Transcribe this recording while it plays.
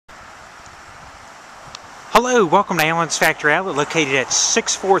Hello, welcome to Allen's Factory Outlet located at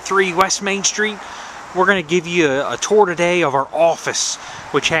 643 West Main Street. We're going to give you a tour today of our office,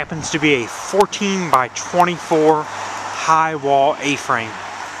 which happens to be a 14 by 24 high wall A-frame.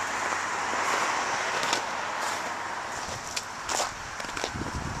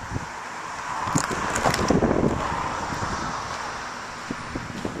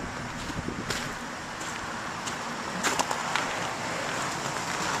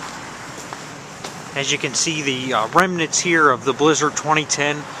 As you can see, the remnants here of the Blizzard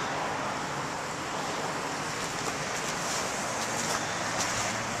 2010.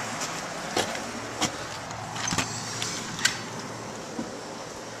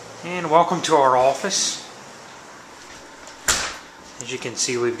 And welcome to our office. As you can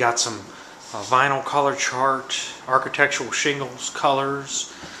see, we've got some vinyl color chart, architectural shingles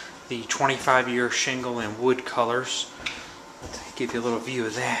colors, the 25-year shingle and wood colors. I'll give you a little view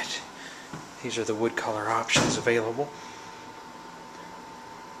of that. These are the wood color options available,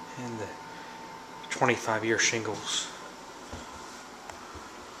 and the 25-year shingles.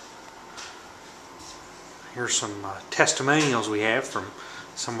 Here's some testimonials we have from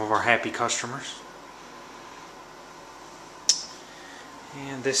some of our happy customers.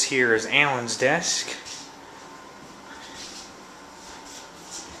 And this here is Alan's desk.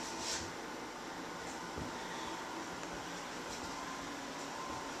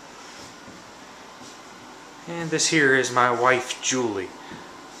 And this here is my wife, Julie.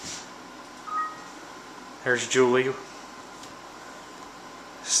 There's Julie,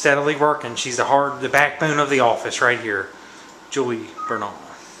 steadily working. She's the backbone of the office right here, Julie Bernal.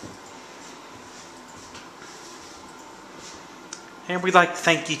 And we'd like to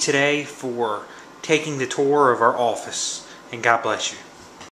thank you today for taking the tour of our office. And God bless you.